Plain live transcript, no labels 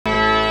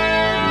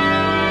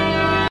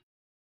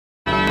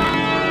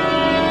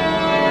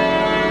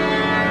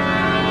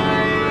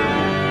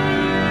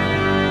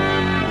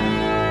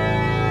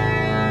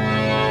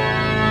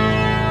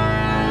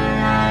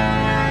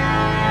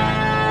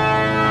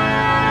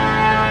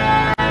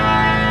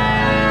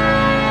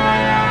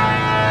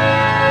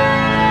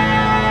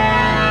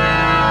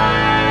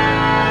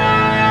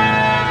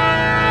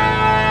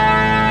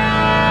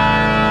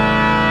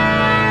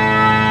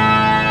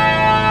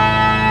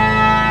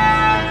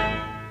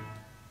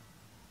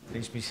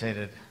Please be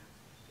seated.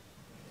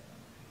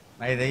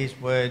 May these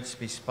words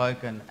be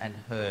spoken and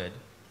heard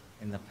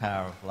in the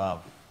power of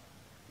love.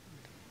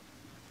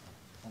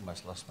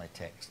 Almost lost my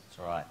text, it's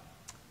all right.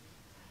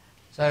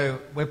 So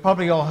we've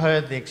probably all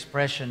heard the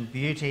expression,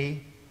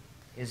 beauty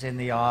is in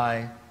the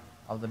eye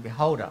of the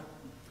beholder.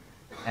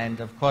 And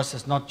of course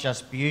it's not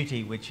just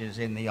beauty which is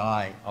in the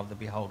eye of the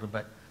beholder,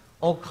 but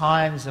all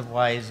kinds of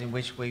ways in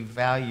which we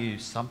value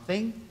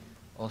something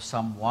or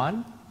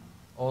someone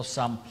or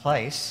some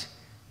place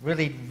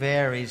really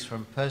varies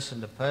from person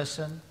to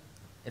person.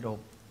 It'll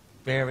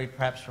vary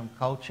perhaps from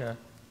culture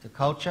to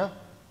culture,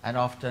 and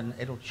often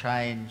it'll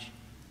change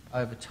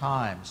over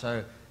time.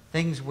 So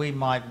things we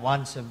might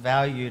once have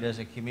valued as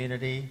a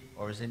community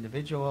or as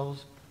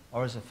individuals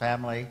or as a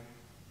family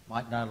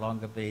might no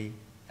longer be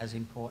as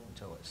important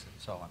to us,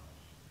 and so on.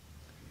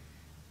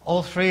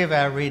 All three of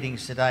our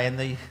readings today, and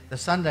the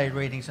Sunday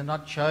readings, are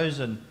not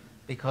chosen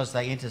because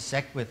they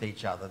intersect with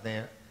each other.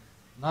 They're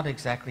not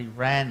exactly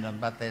random,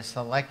 but they're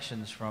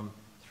selections from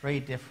three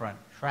different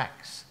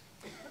tracks.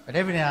 But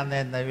every now and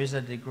then there is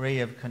a degree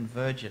of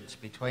convergence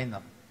between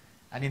them.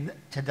 And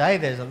today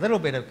there's a little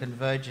bit of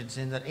convergence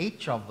in that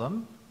each of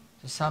them,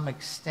 to some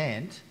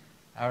extent,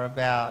 are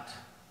about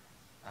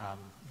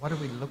what are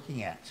we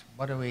looking at?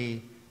 What are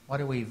we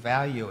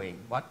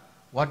valuing?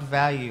 What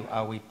value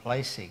are we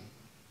placing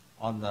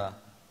on the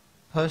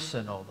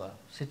person or the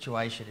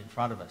situation in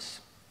front of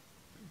us?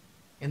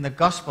 In the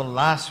Gospel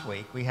last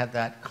week, we had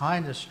that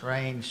kind of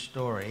strange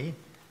story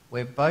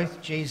where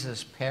both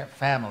Jesus'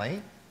 family,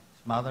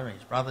 his mother,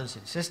 his brothers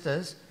and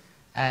sisters,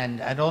 and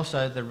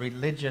also the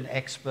religion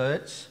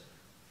experts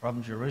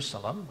from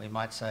Jerusalem, we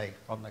might say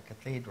from the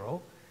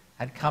Cathedral,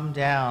 had come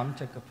down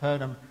to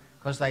Capernaum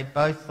because they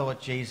both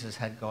thought Jesus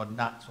had gone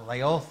nuts, or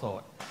they all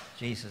thought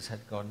Jesus had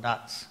gone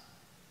nuts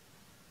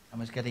and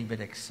was getting a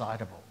bit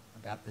excitable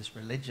about this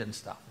religion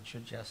stuff and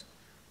should just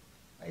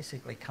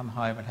basically come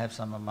home and have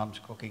some of Mum's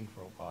cooking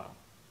for a while.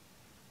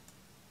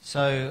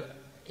 So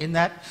in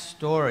that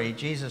story,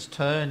 Jesus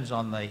turns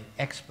on the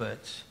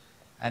experts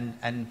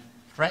and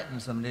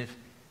threatens them.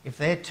 If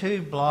they're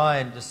too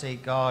blind to see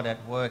God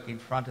at work in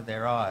front of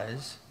their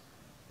eyes,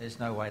 there's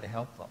no way to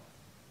help them.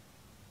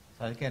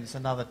 So again, it's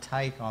another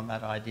take on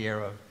that idea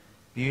of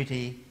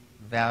beauty,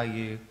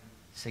 value,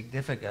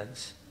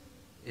 significance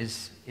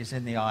is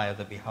in the eye of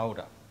the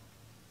beholder.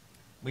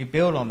 We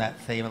build on that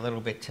theme a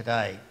little bit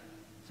today.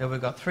 So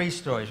we've got three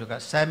stories. We've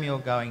got Samuel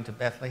going to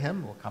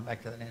Bethlehem. We'll come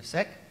back to that in a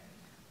sec.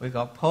 We've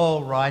got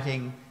Paul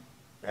writing,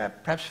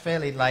 perhaps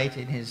fairly late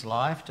in his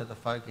life, to the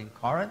folk in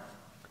Corinth.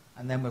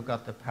 And then we've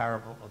got the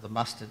parable of the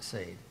mustard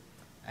seed.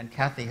 And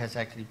Kathy has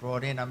actually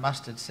brought in a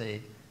mustard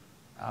seed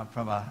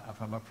from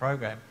a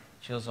program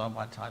she was on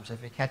one time. So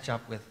if you catch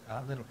up with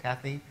little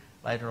Kathy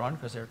later on,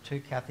 because there are two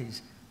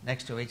Kathys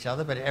next to each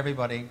other, but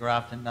everybody in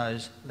Grafton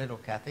knows little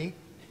Kathy.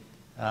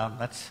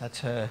 That's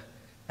her.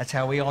 That's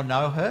how we all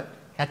know her.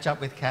 Catch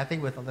up with Kathy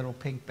with a little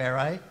pink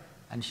beret,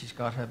 and she's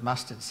got her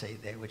mustard seed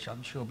there, which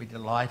I'm sure will be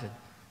delighted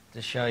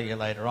to show you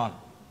later on.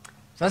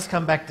 So let's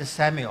come back to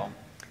Samuel.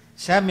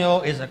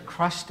 Samuel is a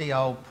crusty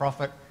old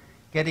prophet,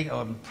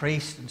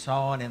 priest and so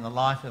on in the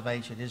life of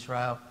ancient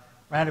Israel,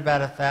 around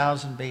about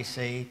 1000 BC.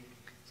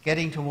 He's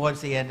getting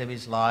towards the end of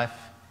his life,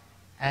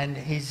 and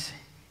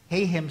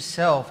he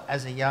himself,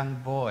 as a young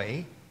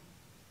boy,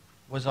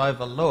 was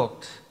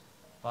overlooked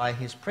by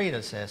his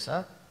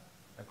predecessor,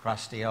 a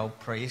crusty old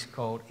priest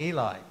called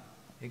Eli,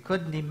 who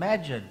couldn't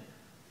imagine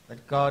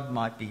that God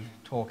might be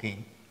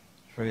talking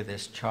through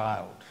this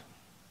child.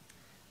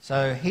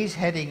 So he's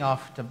heading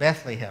off to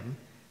Bethlehem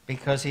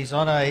because he's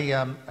on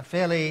a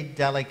fairly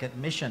delicate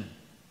mission.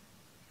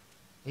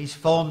 He's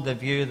formed the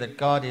view that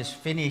God is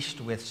finished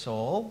with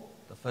Saul,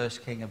 the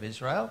first king of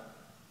Israel,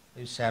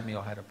 who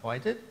Samuel had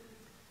appointed,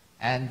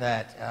 and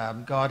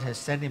that God has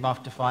sent him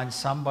off to find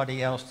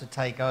somebody else to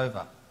take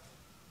over.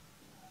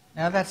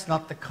 Now, that's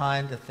not the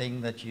kind of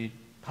thing that you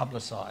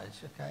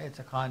publicise, okay? It's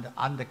a kind of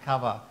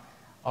undercover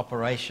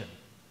operation.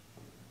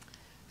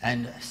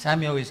 And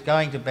Samuel is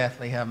going to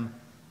Bethlehem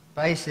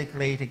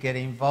basically to get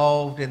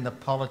involved in the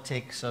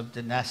politics of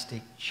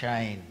dynastic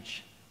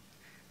change.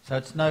 So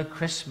it's no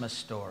Christmas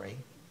story,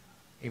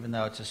 even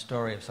though it's a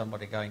story of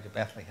somebody going to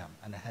Bethlehem.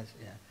 And it has,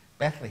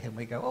 Bethlehem,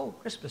 we go, oh,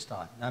 Christmas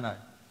time. No.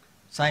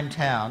 Same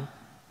town,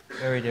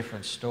 very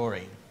different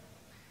story.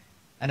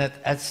 And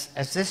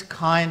as this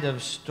kind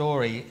of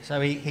story,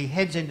 so he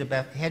heads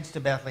to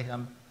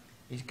Bethlehem.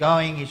 He's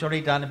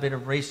already done a bit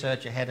of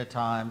research ahead of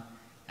time,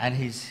 and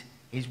he's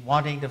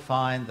wanting to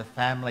find the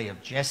family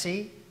of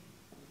Jesse,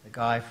 the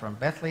guy from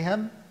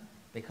Bethlehem,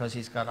 because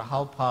he's got a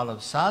whole pile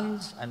of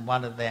sons, and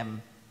one of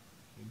them,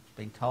 he's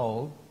been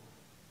told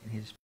in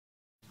his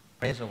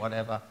prayers or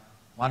whatever,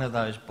 one of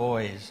those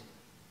boys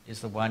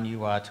is the one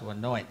you are to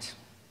anoint.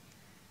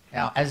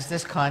 Now, as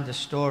this kind of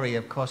story,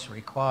 of course,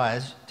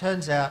 requires,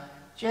 turns out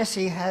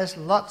Jesse has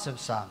lots of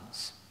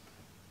sons.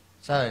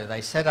 So they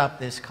set up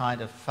this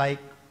kind of fake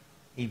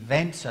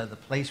event so the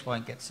police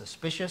won't get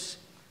suspicious.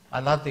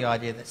 I love the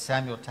idea that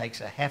Samuel takes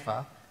a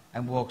heifer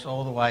and walks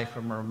all the way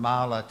from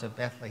Ramallah to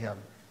Bethlehem,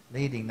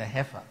 leading the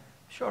heifer.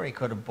 Sure, he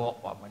could have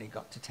bought one when he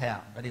got to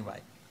town. But anyway,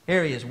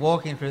 here he is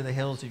walking through the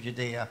hills of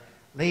Judea,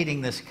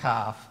 leading this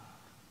calf,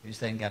 who's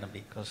then going to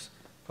be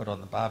put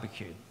on the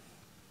barbecue.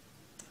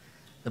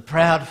 The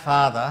proud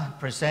father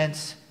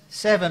presents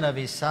 7 of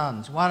his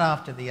sons, one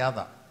after the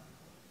other.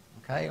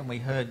 Okay, and we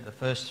heard the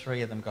first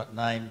 3 of them got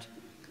named.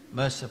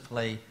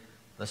 Mercifully,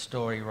 the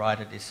story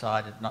writer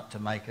decided not to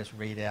make us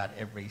read out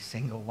every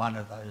single one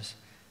of those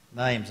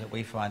names that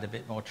we find a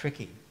bit more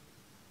tricky.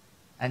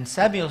 And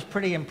Samuel's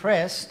pretty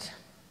impressed,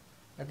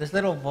 but this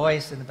little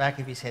voice in the back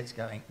of his head's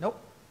going, nope,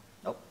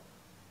 nope,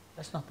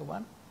 that's not the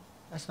one,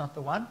 that's not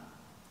the one.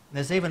 And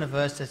there's even a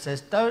verse that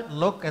says, don't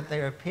look at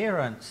their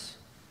appearance.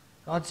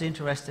 God's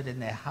interested in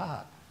their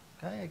heart.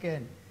 Okay,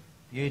 again,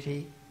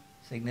 beauty,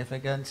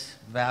 significance,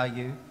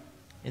 value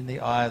in the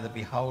eye of the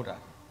beholder.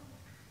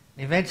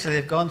 And eventually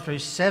they've gone through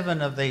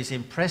 7 of these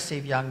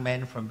impressive young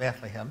men from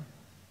Bethlehem,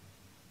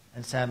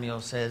 and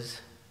Samuel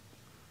says,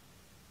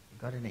 you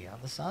got any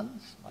other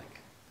sons? Like,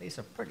 these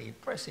are pretty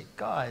impressive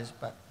guys,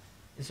 but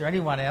is there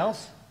anyone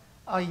else?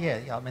 Oh yeah,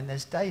 I mean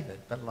there's David,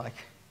 but like,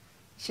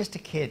 he's just a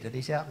kid and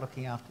he's out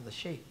looking after the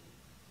sheep.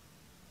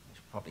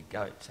 There's probably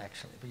goats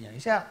actually, but you know,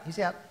 he's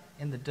out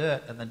in the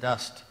dirt and the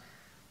dust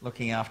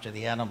looking after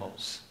the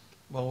animals.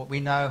 Well, we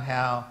know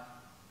how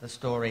the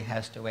story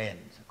has to end,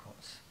 of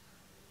course.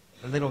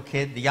 The little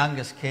kid, the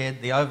youngest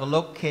kid, the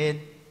overlooked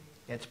kid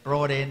gets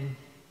brought in,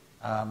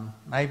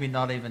 maybe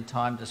not even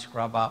time to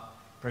scrub up,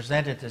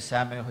 presented to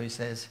Samuel, who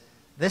says,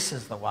 this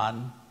is the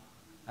one,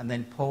 and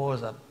then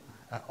pours a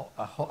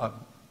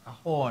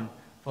horn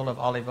full of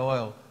olive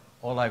oil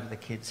all over the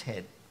kid's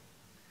head.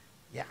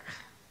 Yeah,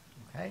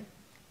 okay?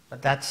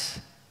 But that's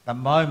the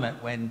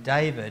moment when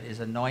David is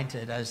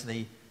anointed as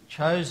the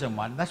chosen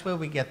one. That's where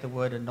we get the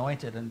word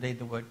anointed. Indeed,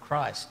 the word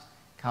Christ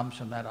comes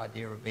from that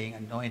idea of being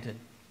anointed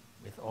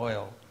with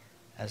oil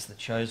as the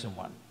chosen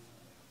one.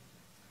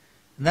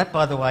 And that,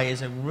 by the way,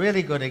 is a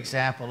really good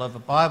example of the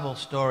Bible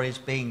stories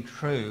being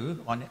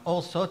true on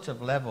all sorts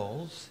of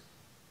levels,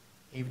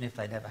 even if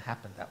they never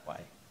happened that way.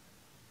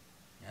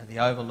 You know, the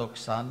overlooked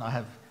son. I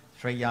have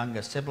 3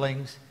 younger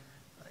siblings.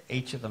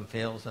 Each of them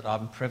feels that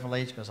I'm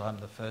privileged because I'm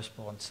the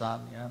firstborn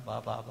son, you know, blah,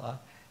 blah, blah.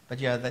 But,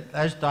 you know,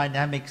 those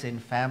dynamics in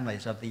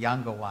families of the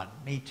younger one,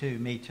 me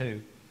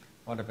too,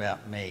 what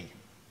about me?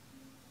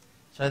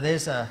 So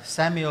there's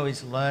Samuel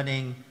is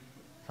learning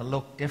to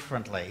look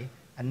differently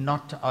and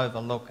not to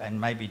overlook, and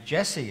maybe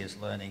Jesse is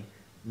learning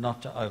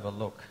not to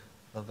overlook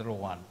the little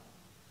one.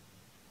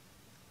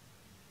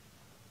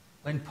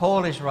 When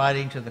Paul is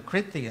writing to the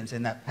Corinthians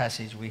in that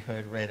passage we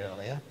heard read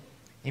earlier,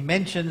 he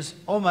mentions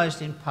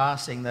almost in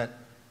passing that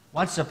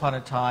once upon a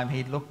time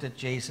he'd looked at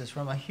Jesus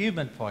from a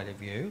human point of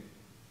view,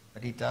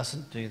 but he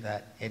doesn't do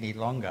that any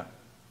longer.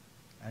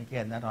 And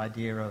again, that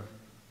idea of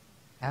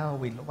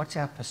what's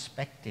our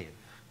perspective?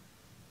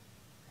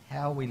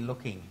 How are we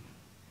looking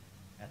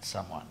at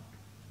someone?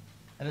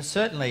 And it's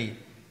certainly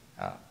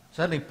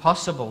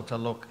possible to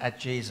look at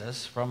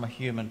Jesus from a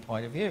human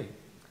point of view.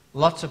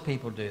 Lots of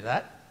people do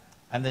that,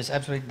 and there's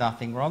absolutely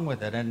nothing wrong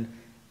with it. And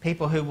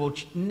people who will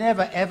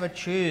never ever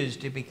choose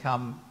to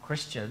become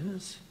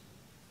Christians,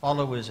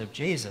 followers of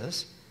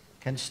Jesus,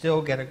 can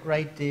still get a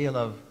great deal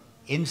of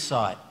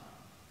insight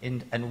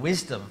and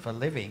wisdom for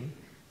living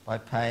by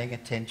paying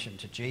attention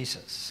to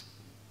Jesus.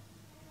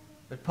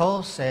 But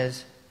Paul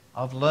says,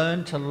 I've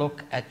learned to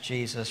look at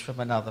Jesus from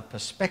another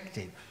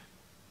perspective.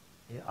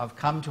 I've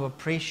come to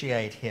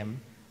appreciate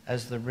him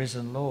as the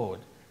risen Lord,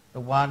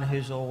 the one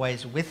who's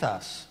always with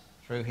us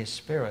through his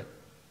Spirit,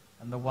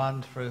 and the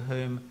one through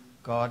whom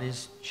God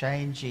is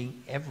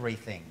changing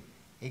everything.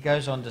 He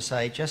goes on to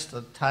say, just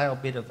the tail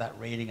bit of that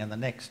reading in the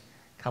next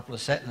couple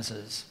of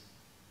sentences.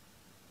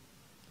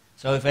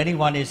 So if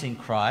anyone is in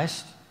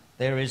Christ,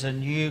 there is a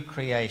new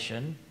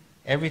creation.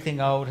 Everything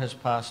old has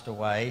passed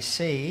away.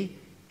 See,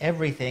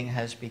 everything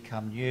has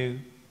become new.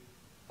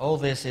 All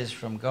this is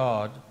from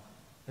God,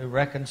 who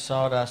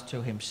reconciled us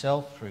to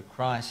himself through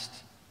Christ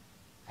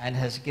and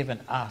has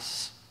given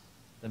us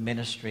the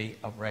ministry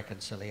of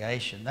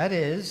reconciliation. That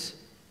is,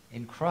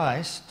 in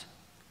Christ,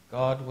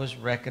 God was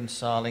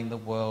reconciling the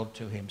world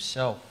to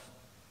himself,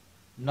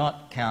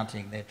 not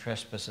counting their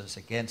trespasses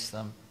against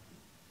them,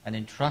 and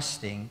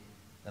entrusting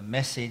the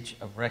message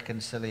of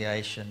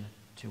reconciliation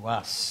to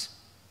us.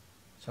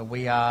 So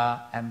we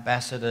are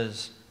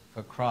ambassadors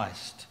for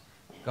Christ.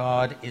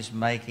 God is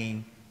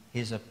making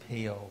his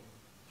appeal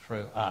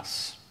through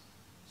us.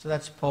 So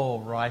that's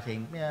Paul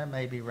writing,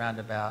 maybe around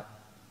about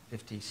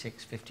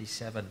 56,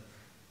 57,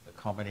 the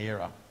Common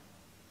Era.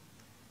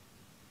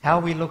 How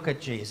we look at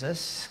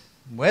Jesus,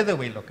 whether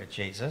we look at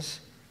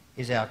Jesus,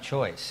 is our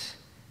choice.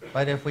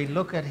 But if we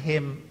look at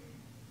him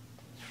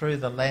through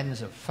the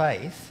lens of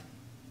faith,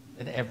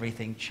 then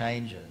everything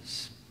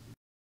changes.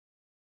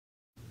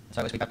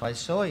 So as we baptize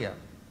Sawyer,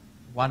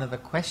 one of the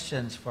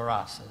questions for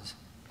us as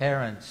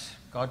parents,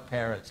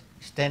 godparents,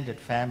 extended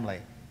family,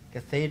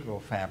 Cathedral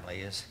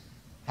family is,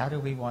 how do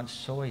we want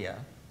Sawyer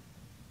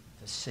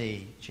to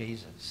see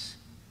Jesus?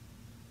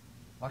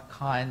 What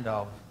kind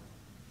of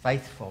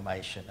faith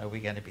formation are we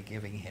going to be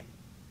giving him?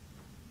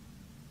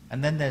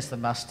 And then there's the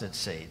mustard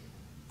seed.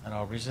 And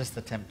I'll resist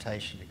the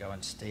temptation to go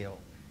and steal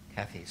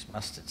Kathy's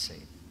mustard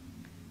seed.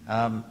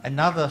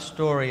 Another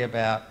story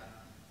about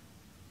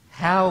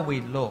how we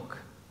look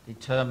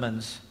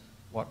determines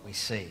what we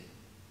see.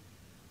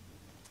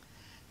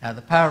 Now,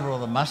 the parable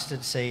of the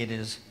mustard seed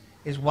is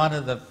one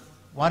of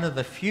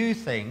the few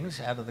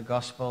things out of the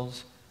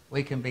Gospels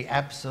we can be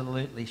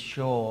absolutely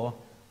sure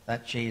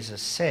that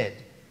Jesus said,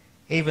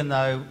 even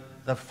though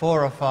the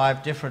 4 or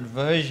 5 different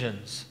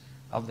versions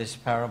of this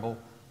parable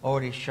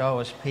already show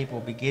us people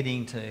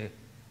beginning to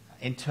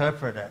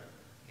interpret it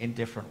in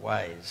different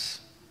ways.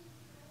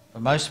 For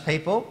most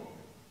people,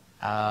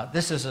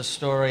 this is a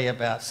story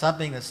about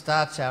something that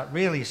starts out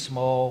really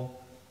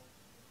small,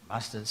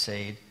 mustard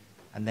seed,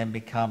 and then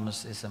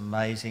becomes this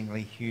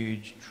amazingly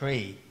huge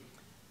tree.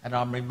 And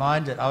I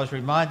was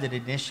reminded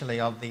initially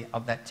of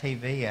that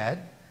TV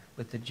ad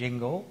with the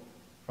jingle,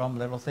 "From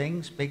little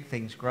things, big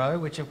things grow,"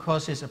 which of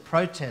course is a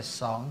protest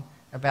song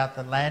about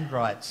the land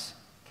rights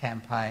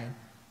campaign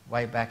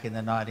way back in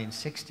the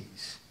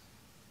 1960s.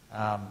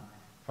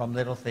 From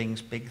little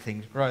things, big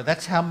things grow.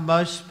 That's how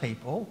most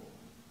people,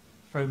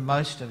 through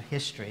most of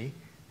history,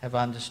 have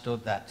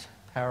understood that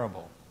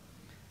parable.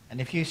 And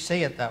if you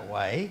see it that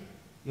way,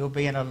 you'll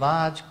be in a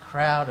large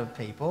crowd of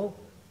people,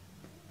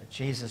 but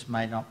Jesus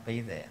may not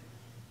be there.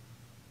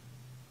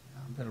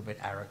 I'm a little bit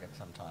arrogant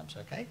sometimes,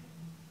 okay?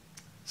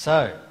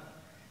 So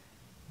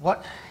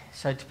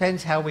it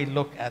depends how we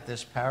look at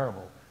this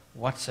parable.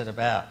 What's it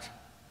about?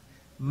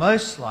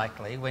 Most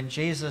likely, when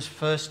Jesus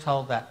first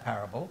told that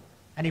parable,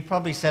 and he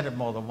probably said it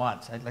more than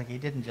once, like he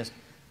didn't just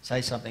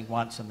say something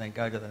once and then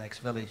go to the next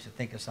village to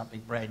think of something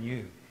brand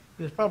new.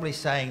 He was probably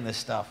saying this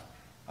stuff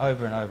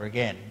over and over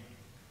again.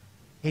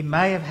 He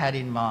may have had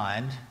in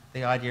mind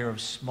the idea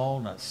of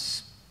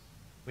smallness,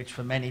 which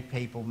for many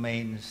people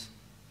means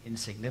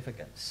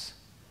insignificance.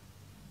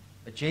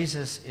 But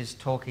Jesus is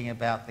talking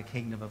about the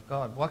kingdom of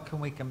God. What can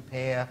we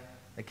compare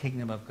the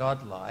kingdom of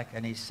God like?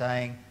 And he's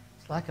saying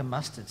it's like a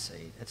mustard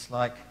seed. It's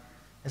like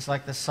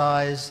the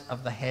size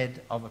of the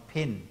head of a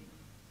pin.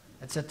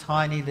 It's a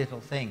tiny little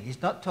thing.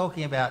 He's not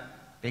talking about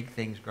big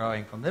things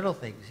growing from little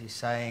things. He's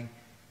saying,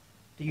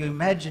 do you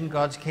imagine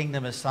God's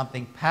kingdom as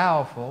something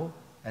powerful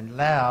and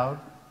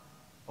loud,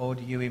 or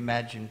do you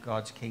imagine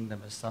God's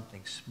kingdom as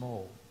something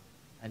small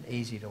and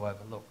easy to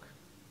overlook,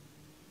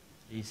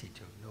 easy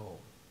to ignore?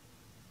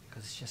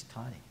 Because it's just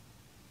tiny.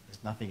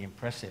 There's nothing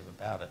impressive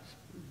about it.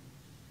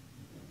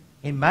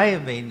 He may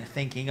have been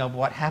thinking of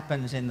what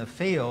happens in the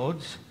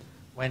fields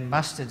when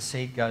mustard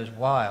seed goes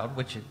wild,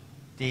 which it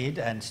did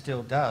and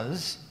still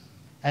does,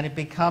 and it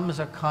becomes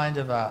a kind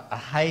of a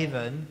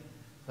haven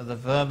for the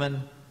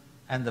vermin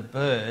and the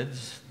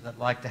birds that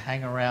like to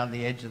hang around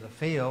the edge of the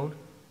field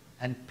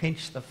and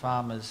pinch the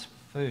farmer's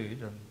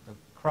food and the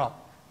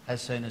crop as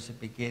soon as it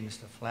begins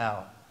to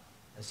flower,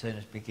 as soon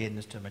as it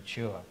begins to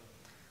mature.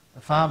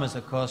 The farmers,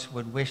 of course,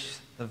 would wish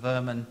the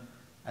vermin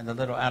and the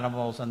little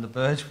animals and the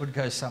birds would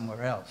go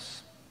somewhere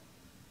else.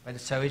 But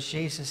so is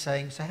Jesus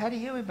saying, so how do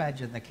you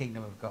imagine the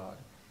kingdom of God?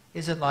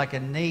 Is it like a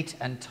neat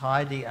and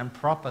tidy and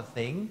proper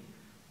thing?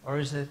 Or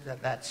is it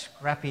that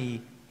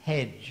scrappy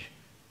hedge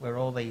where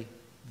all the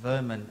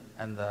vermin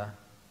and the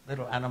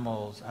little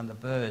animals and the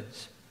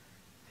birds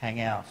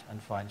hang out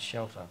and find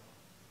shelter?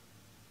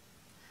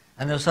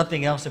 And there's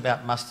something else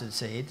about mustard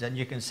seeds, and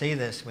you can see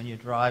this when you're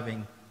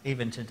driving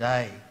even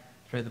today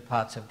through the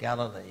parts of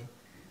Galilee.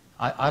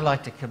 I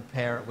like to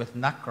compare it with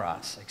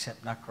nutgrass,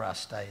 except nutgrass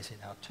stays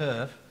in our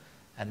turf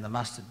and the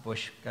mustard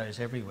bush goes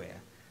everywhere.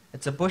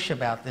 It's a bush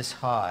about this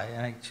high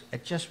and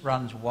it just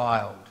runs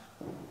wild.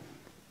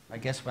 I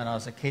guess when I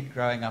was a kid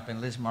growing up in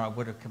Lismore, I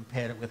would have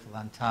compared it with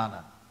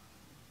lantana.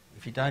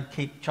 If you don't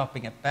keep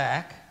chopping it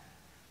back,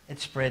 it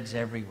spreads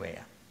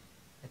everywhere.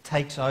 It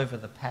takes over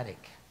the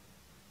paddock.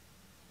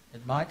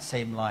 It might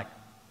seem like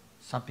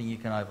something you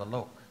can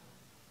overlook,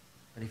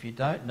 but if you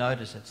don't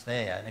notice it's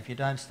there, and if you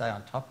don't stay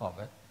on top of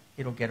it,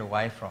 it'll get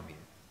away from you.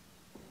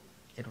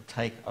 It'll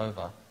take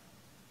over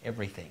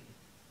everything.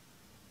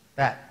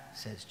 That,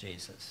 says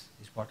Jesus,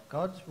 is what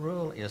God's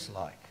rule is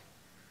like.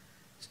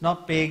 It's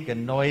not big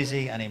and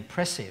noisy and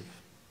impressive.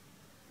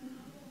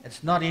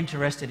 It's not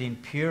interested in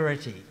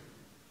purity.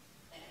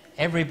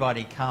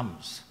 Everybody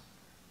comes.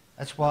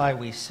 That's why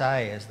we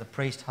say, as the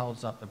priest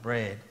holds up the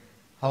bread,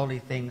 holy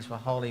things for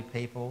holy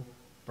people,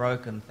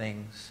 broken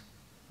things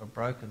for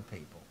broken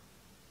people.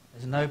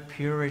 There's no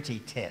purity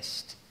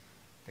test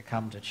to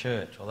come to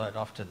church, although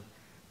often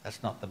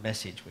that's not the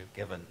message we've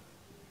given.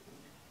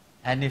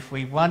 And if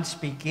we once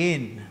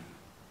begin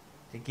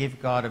to give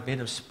God a bit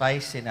of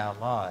space in our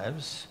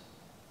lives,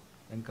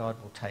 then God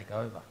will take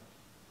over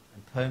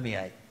and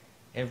permeate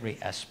every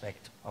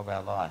aspect of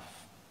our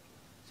life.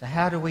 So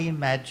how do we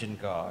imagine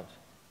God?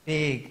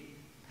 Big,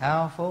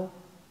 powerful,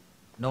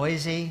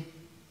 noisy,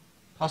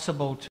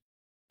 possible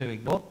to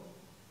ignore,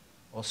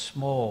 or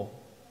small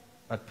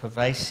but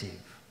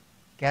pervasive,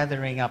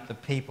 gathering up the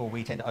people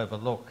we tend to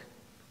overlook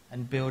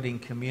and building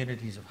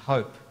communities of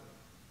hope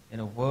in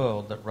a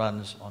world that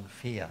runs on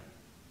fear?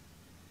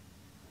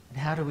 And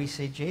how do we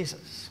see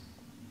Jesus?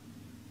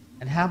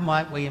 And how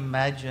might we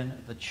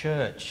imagine the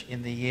church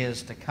in the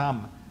years to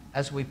come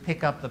as we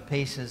pick up the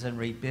pieces and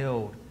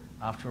rebuild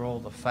after all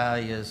the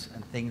failures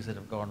and things that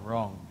have gone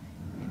wrong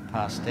in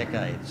past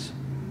decades?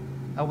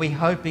 Are we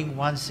hoping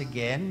once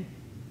again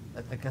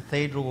that the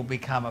cathedral will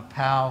become a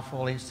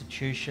powerful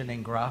institution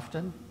in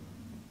Grafton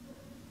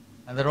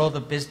and that all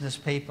the business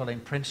people in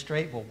Prince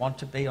Street will want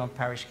to be on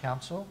parish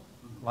council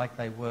like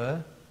they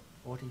were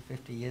 40,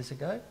 50 years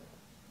ago?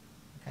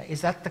 Okay.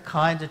 Is that the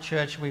kind of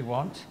church we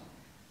want?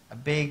 A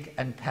big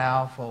and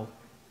powerful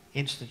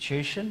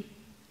institution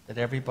that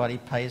everybody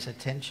pays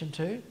attention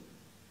to?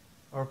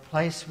 Or a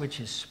place which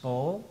is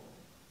small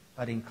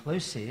but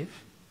inclusive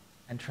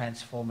and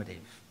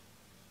transformative?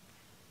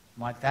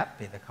 Might that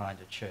be the kind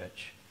of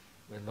church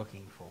we're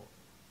looking for?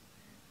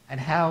 And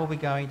how are we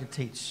going to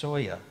teach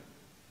Sawyer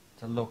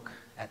to look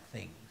at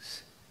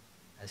things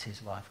as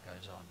his life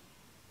goes on?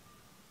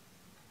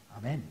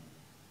 Amen.